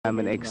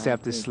and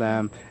accept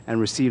Islam and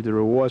receive the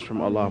rewards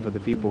from Allah for the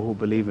people who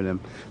believe in Him.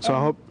 So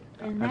I hope.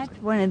 And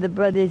that's one of the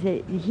brothers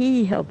that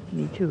he helped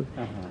me too.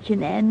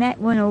 And that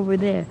one over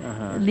there,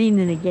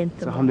 leaning against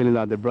the So,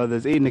 alhamdulillah, the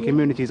brothers in the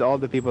communities, all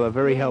the people are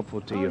very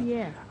helpful to you.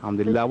 Yeah.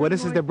 Alhamdulillah. Well,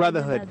 this is the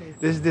brotherhood.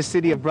 This is the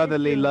city of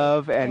brotherly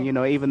love, and you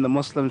know, even the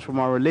Muslims from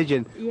our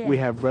religion, we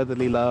have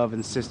brotherly love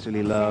and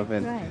sisterly love,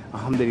 and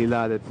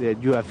alhamdulillah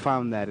that you have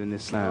found that in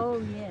Islam.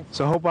 Oh, yes.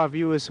 So I hope our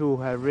viewers who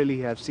have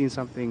really seen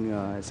something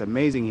it's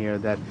amazing here,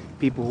 that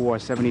people who are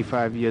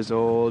 75 years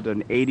old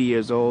and 80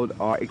 years old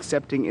are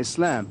accepting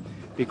Islam,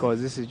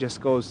 because this just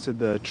goes to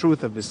the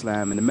truth of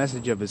Islam and the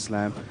message of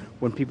Islam.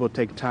 When people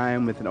take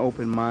time with an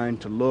open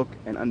mind to look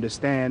and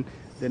understand,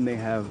 then they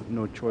have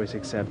no choice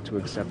except to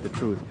accept the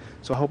truth.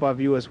 So I hope our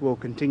viewers will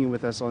continue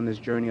with us on this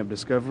journey of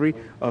discovery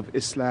of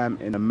Islam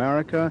in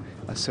America.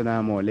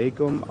 Assalamu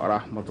alaikum wa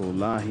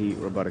rahmatullahi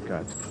wa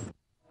barakatuh.